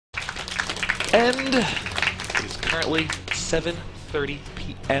And it is currently 7:30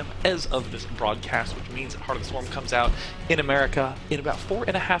 p.m. as of this broadcast, which means Heart of the Swarm comes out in America in about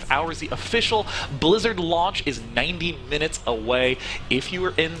 4.5 hours. The official Blizzard launch is 90 minutes away. If you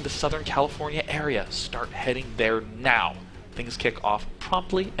are in the Southern California area, start heading there now. Things kick off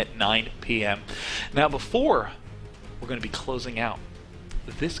promptly at 9 p.m. Now, before we're going to be closing out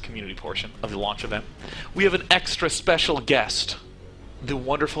this community portion of the launch event, we have an extra special guest, the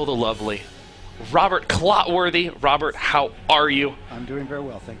wonderful, the lovely Robert Clotworthy. Robert, how are you? I'm doing very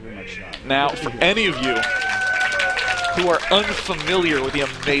well, thank you very much, Sean. Now, for any of you who are unfamiliar with the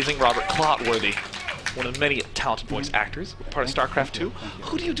amazing Robert Clotworthy, one of the many talented voice actors, part of StarCraft 2,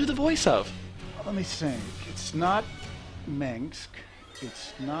 who do you do the voice of? Let me think. It's not Mengsk.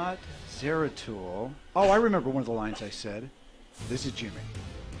 It's not Zeratul. Oh, I remember one of the lines I said. This is Jimmy.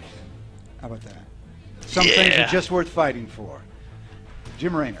 How about that? Some things are just worth fighting for.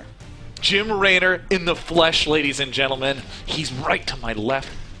 Jim Raynor. Jim Raynor in the flesh, ladies and gentlemen. He's right to my left,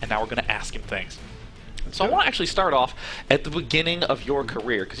 and now we're going to ask him things. So I want to actually start off at the beginning of your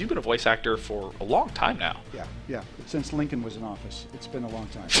career, because you've been a voice actor for a long time now. Yeah. Since Lincoln was in office. It's been a long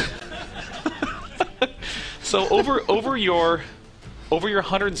time. So over your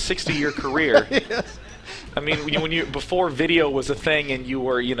 160-year career, Yes. I mean, when you before video was a thing, and you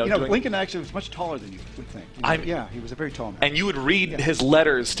were doing, Lincoln actually was much taller than you would think. Yeah, he was a very tall man. and you would read his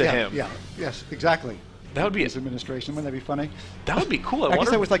letters to him. Yeah. Yes. Exactly. That would be his administration. Wouldn't that be funny? That would be cool. I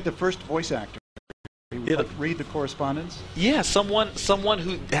guess I was like the first voice actor. He would like read the correspondence. Yeah, someone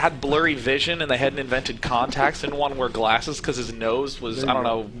who had blurry vision and they hadn't invented contacts, didn't want to wear glasses because his nose was, I don't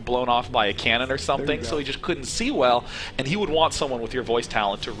know, blown off by a cannon or something, so he just couldn't see well, and he would want someone with your voice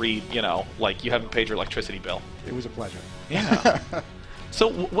talent to read, like you haven't paid your electricity bill. It was a pleasure. Yeah.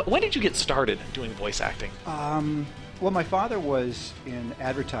 So when did you get started doing voice acting? Well, my father was in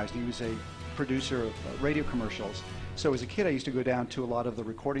advertising. He was a producer of radio commercials. So as a kid, I used to go down to a lot of the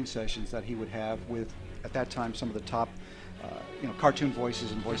recording sessions that he would have with, at that time, some of the top, cartoon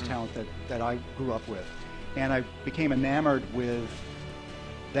voices and voice talent that I grew up with. And I became enamored with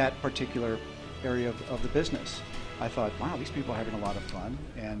that particular area of the business. I thought, wow, these people are having a lot of fun,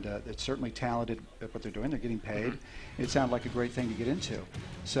 and it's certainly talented at what they're doing. They're getting paid. It sounded like a great thing to get into.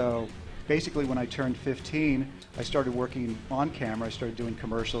 So basically, when I turned 15, I started working on camera. I started doing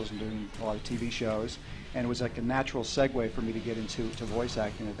commercials and doing a lot of TV shows. And it was like a natural segue for me to get into voice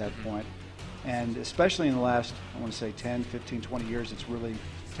acting at that point. And especially in the last, I want to say 10, 15, 20 years, it's really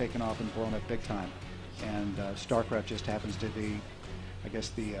taken off and blown up big time. And StarCraft just happens to be, I guess,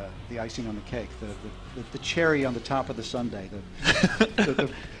 the icing on the cake, the cherry on the top of the sundae,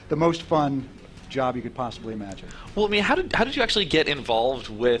 the most fun job you could possibly imagine. Well, I mean, how did you actually get involved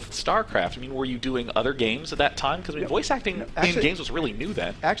with StarCraft? I mean, were you doing other games at that time? Because voice acting in games was really new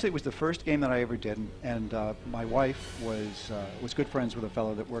then. Actually, it was the first game that I ever did, and my wife was good friends with a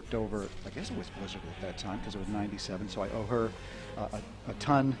fellow that worked over, I guess it was Blizzard at that time, because it was '97. So I owe her a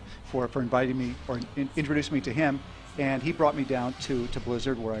ton for inviting me or introducing me to him. And he brought me down to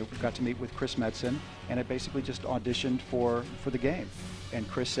Blizzard, where I got to meet with Chris Metzen, and I basically just auditioned for the game. And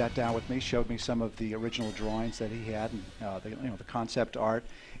Chris sat down with me, showed me some of the original drawings that he had, and the concept art,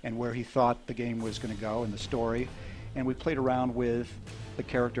 and where he thought the game was going to go, and the story. And we played around with the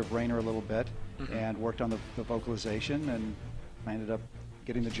character of Raynor a little bit, and worked on the vocalization, and I ended up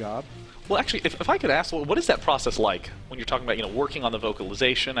getting the job. Well, actually, if I could ask, what is that process like when you're talking about working on the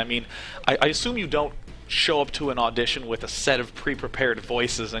vocalization? I mean, I assume you don't show up to an audition with a set of pre-prepared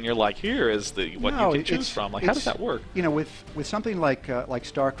voices and you're like, here is what you can choose from. Like, how does that work? With something like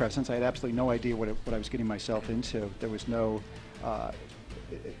StarCraft, since I had absolutely no idea what I was getting myself into, there was no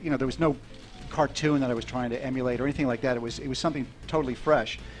there was no cartoon that I was trying to emulate or anything like that. It was something totally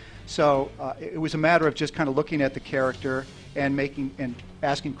fresh. So it was a matter of just kind of looking at the character and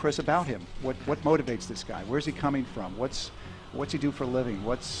asking Chris about him. What motivates this guy? Where's he coming from? What's he do for a living?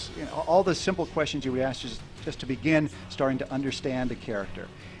 All the simple questions you would ask just to begin starting to understand the character.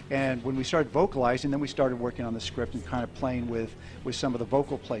 And when we started vocalizing, then we started working on the script and kind of playing with some of the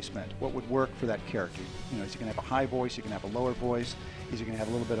vocal placement. What would work for that character? Is he going to have a high voice? Is he going to have a lower voice? Is he going to have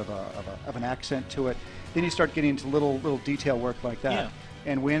a little bit of an accent to it? Then you start getting into little detail work like that. Yeah.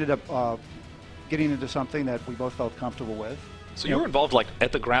 And we ended up getting into something that we both felt comfortable with. So you were involved like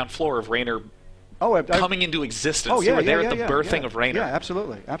at the ground floor of Raynor coming into existence. Oh, yeah, you were there at the birthing of Raynor. Yeah,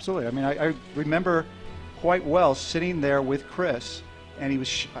 absolutely. I mean, I remember quite well sitting there with Chris, and he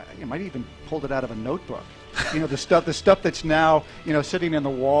might have even pulled it out of a notebook. The stuff that's now sitting in the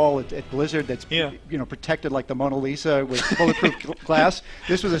wall at Blizzard that's protected like the Mona Lisa with bulletproof glass.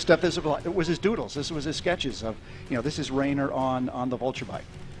 This was the stuff. It was his doodles. This was his sketches of this is Raynor on the Vulture Bite.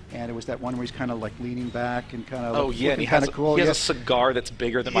 And it was that one where he's kind of like leaning back and kind of and he has cool. He has a cigar that's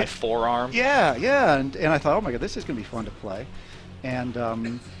bigger than my forearm. Yeah, yeah, and I thought, oh my God, this is going to be fun to play, and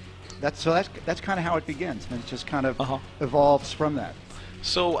that's kind of how it begins, and it just kind of evolves from that.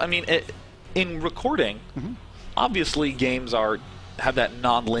 So I mean, in recording, obviously games have that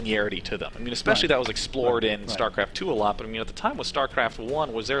non-linearity to them. I mean, especially that was explored in StarCraft 2 a lot, but I mean, at the time with StarCraft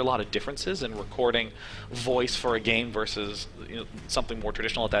 1, was there a lot of differences in recording voice for a game versus something more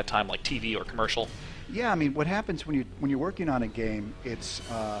traditional at that time, like TV or commercial? Yeah, I mean, what happens when you're working on a game, it's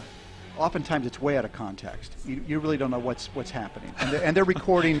oftentimes it's way out of context. You really don't know what's happening, and they're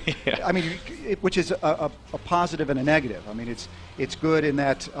recording. I mean, which is a positive and a negative. I mean, it's good in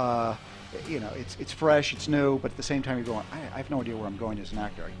that. It's fresh, it's new, but at the same time you're going, I have no idea where I'm going as an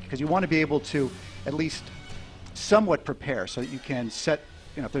actor. Because you want to be able to at least somewhat prepare so that you can set,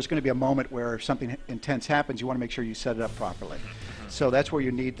 if there's going to be a moment where something intense happens, you want to make sure you set it up properly. So that's where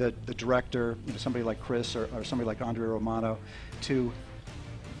you need the director, somebody like Chris or somebody like Andre Romano to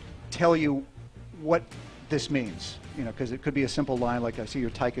tell you what this means. Because it could be a simple line like, I see your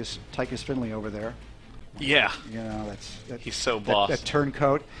Tychus Finley over there. Yeah. He's so boss. That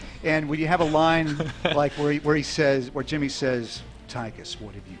turncoat. And when you have a line like where Jimmy says, Tychus,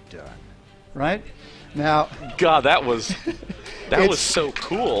 what have you done? Right? Now, God, that was so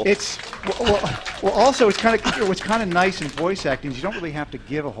cool. It's also it's kind of what's kind of nice in voice acting is you don't really have to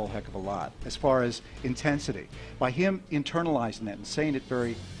give a whole heck of a lot as far as intensity. By him internalizing it and saying it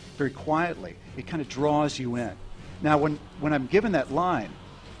very, very quietly, it kind of draws you in. Now, when I'm given that line,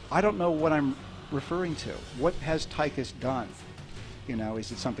 I don't know what I'm referring to. What has Tychus done?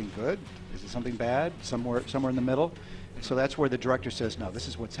 Is it something good? Is it something bad? Somewhere in the middle? So that's where the director says, no, this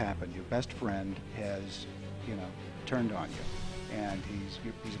is what's happened. Your best friend has, turned on you, and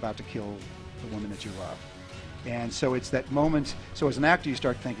he's about to kill the woman that you love. And so it's that moment. So as an actor, you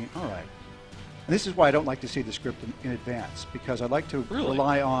start thinking, all right. And this is why I don't like to see the script in advance, because I like to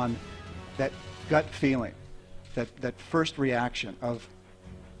rely on that gut feeling, that first reaction of,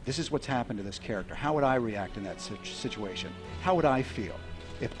 this is what's happened to this character. How would I react in that situation? How would I feel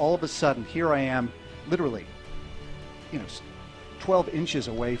if all of a sudden here I am, literally, 12 inches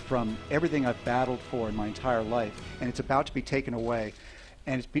away from everything I've battled for in my entire life, and it's about to be taken away,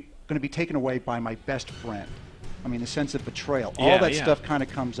 and it's going to be taken away by my best friend. I mean, the sense of betrayal. All that stuff kind of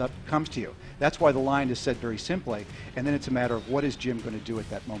comes to you. That's why the line is said very simply, and then it's a matter of what is Jim going to do at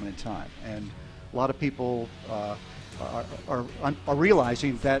that moment in time. And a lot of people are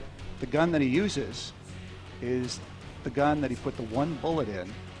realizing that the gun that he uses is the gun that he put the one bullet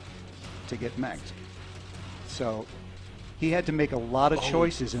in to get mech'd. So he had to make a lot of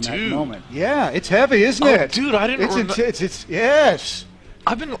choices in that moment. Yeah, it's heavy, isn't it? Dude, I didn't remember. It's yes.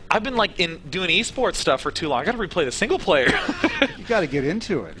 I've been like doing esports stuff for too long. I got to replay the single player. You got to get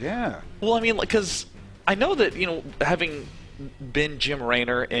into it. Yeah. Well, I mean, because I know that having been Jim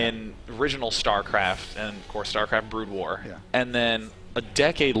Raynor in original StarCraft and of course StarCraft Brood War, and then a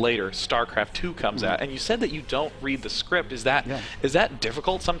decade later StarCraft 2 comes out, and you said that you don't read the script. Is that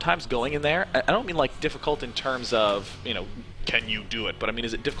difficult sometimes going in there? I don't mean like difficult in terms of can you do it, but I mean,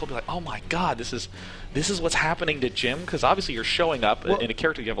 is it difficult to be like, oh my God, this is what's happening to Jim? Because obviously you're showing up in a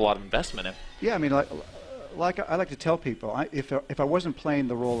character you have a lot of investment in. Yeah, I mean, like I like to tell people, if I wasn't playing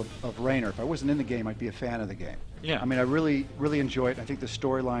the role of Raynor, if I wasn't in the game, I'd be a fan of the game. Yeah. I mean, I really, really enjoy it. I think the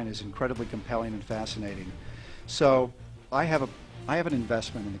storyline is incredibly compelling and fascinating. So I have an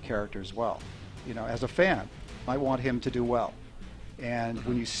investment in the character as well. As a fan, I want him to do well. And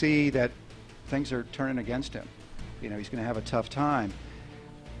when you see that things are turning against him, he's going to have a tough time.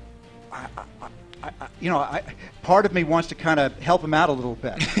 Part of me wants to kind of help him out a little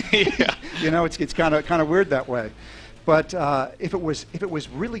bit. It's kind of weird that way. But if it was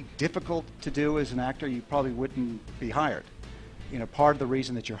really difficult to do as an actor, you probably wouldn't be hired. Part of the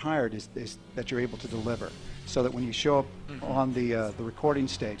reason that you're hired is that you're able to deliver. So that when you show up on the recording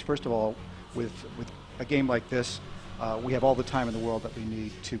stage, first of all, with a game like this, we have all the time in the world that we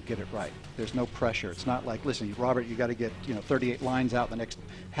need to get it right. There's no pressure. It's not like, listen, Robert, you got to get 38 lines out in the next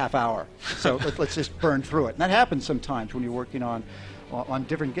half hour. So let's just burn through it. And that happens sometimes when you're working on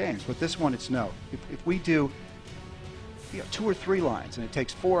different games. But this one, it's no. If we do 2 or 3 lines and it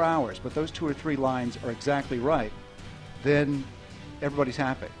takes 4 hours, but those 2 or 3 lines are exactly right, then everybody's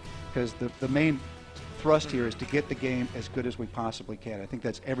happy, because the main thrust here is to get the game as good as we possibly can. I think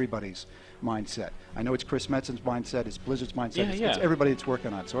that's everybody's mindset. I know it's Chris Metzen's mindset, it's Blizzard's mindset, it's everybody that's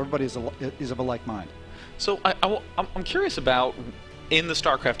working on it. So everybody is of a like mind. So I'm curious about, in the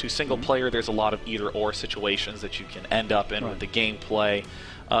StarCraft 2 single player, there's a lot of either-or situations that you can end up in with the gameplay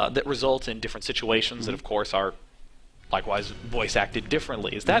that result in different situations that, of course, are likewise voice acted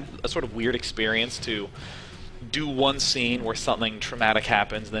differently. Is that a sort of weird experience to do one scene where something traumatic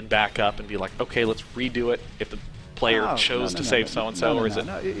happens, then back up and be like, okay, let's redo it if the player chose to save so-and-so, or is it?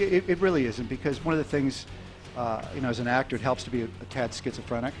 No, it really isn't, because one of the things, you know, as an actor, it helps to be a tad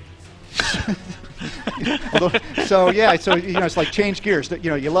schizophrenic. So yeah, so you know, it's like change gears. You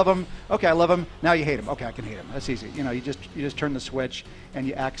know, you love them. Okay, I love them. Now you hate them. Okay, I can hate them. That's easy. You know, you just turn the switch and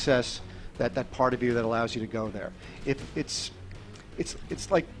you access that part of you that allows you to go there. It's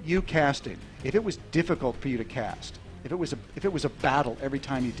like you casting. If it was difficult for you to cast, if it was a battle every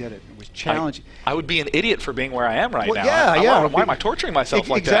time you did it, it was challenging. I would be an idiot for being where I am right now. Yeah. Why am I torturing myself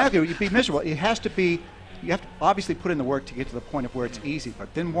like that? Exactly. You'd be miserable. It has to be. You have to obviously put in the work to get to the point of where it's easy,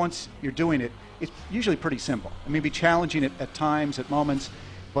 but then once you're doing it, it's usually pretty simple. I mean, it'd be challenging at times, at moments,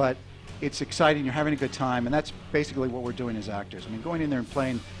 but it's exciting. You're having a good time, and that's basically what we're doing as actors. I mean, going in there and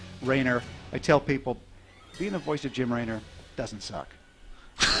playing Raynor, I tell people, being the voice of Jim Raynor doesn't suck.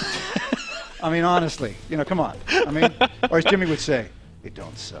 I mean, honestly, you know, come on. I mean, or as Jimmy would say, it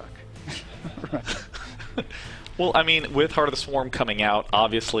don't suck. Right. Well, I mean, with Heart of the Swarm coming out,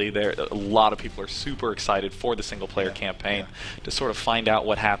 obviously a lot of people are super excited for the single-player campaign to sort of find out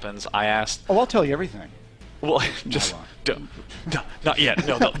what happens. I asked... Oh, I'll tell you everything. Well, just... not yet.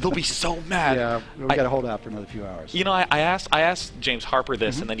 No, they'll be so mad. Yeah, we've got to hold out for another few hours. You know, I asked James Harper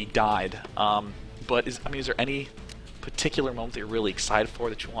this, and then he died. But, is there any particular moment that you're really excited for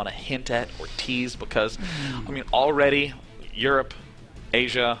that you want to hint at or tease? Because, I mean, already Europe,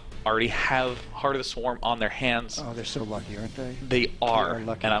 Asia... already have Heart of the Swarm on their hands. Oh, they're so lucky, aren't they? They are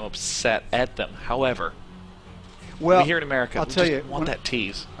lucky. And I'm upset at them. However, well, we here in America, I'll tell you, want that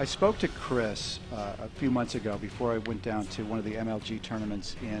tease. I spoke to Chris a few months ago before I went down to one of the MLG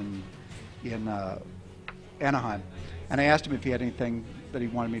tournaments in Anaheim, and I asked him if he had anything that he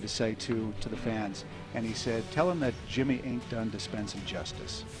wanted me to say to the fans, and he said, "Tell him that Jimmy ain't done dispensing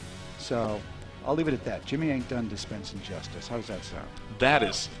justice." So I'll leave it at that. Jimmy ain't done dispensing justice. How does that sound? That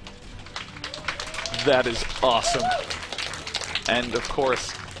is awesome. And of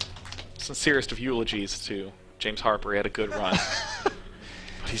course, sincerest of eulogies to James Harper. He had a good run, but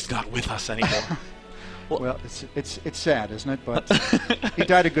he's not with us anymore. Well, it's sad, isn't it? But he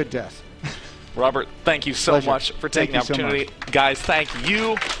died a good death. Robert, thank you so much for taking the opportunity. Guys, thank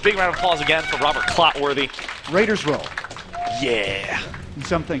you. Big round of applause again for Robert Clotworthy. Raiders roll. Yeah. And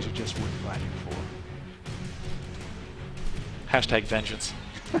some things are just worth fighting for. Hashtag vengeance.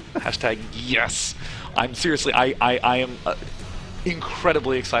 Hashtag yes. I'm seriously, I am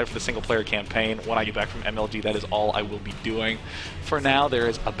incredibly excited for the single-player campaign. When I get back from MLG, that is all I will be doing. For now, there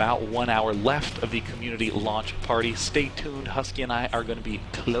is about 1 hour left of the community launch party. Stay tuned. Husky and I are going to be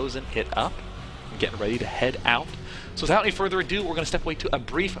closing it up and getting ready to head out. So without any further ado, we're going to step away to a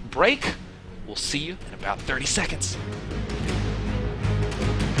brief break. We'll see you in about 30 seconds.